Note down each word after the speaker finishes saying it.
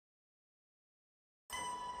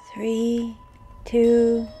3,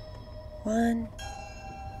 2, 1.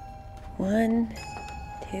 1,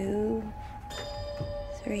 2,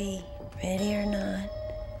 3. Ready or not,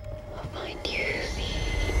 I'll find you.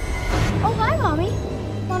 Oh, hi, Mommy.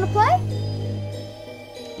 Wanna play?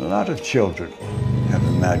 A lot of children have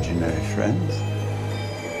imaginary friends.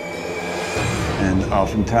 And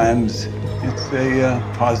oftentimes, it's a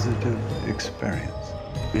positive experience.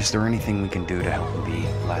 Is there anything we can do to help him be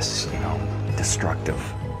less,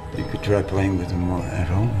 destructive? You could try playing with him more at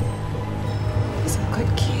home. He's a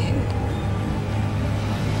good kid.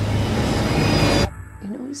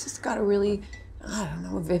 He's just got a really,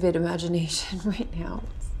 vivid imagination right now.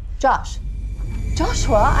 Josh.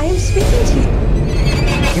 Joshua, I am speaking to you.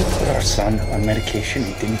 You put our son on medication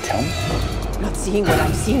and didn't tell me? I'm not seeing what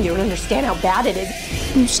I'm seeing. You don't understand how bad it is.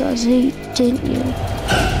 You saw Z, didn't you?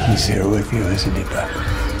 He's here with you, isn't he, Beth?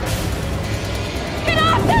 Get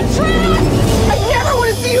off the track! I never want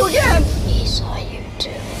to see you again! He saw you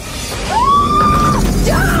too.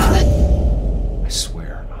 I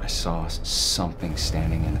swear, I saw something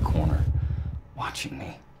standing in the corner, watching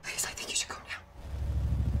me. Please, I think you should go now.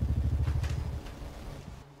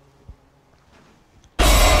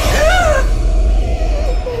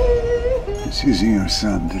 It's using your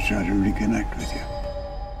son to try to reconnect with you.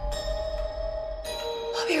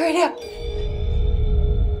 I'll be right out.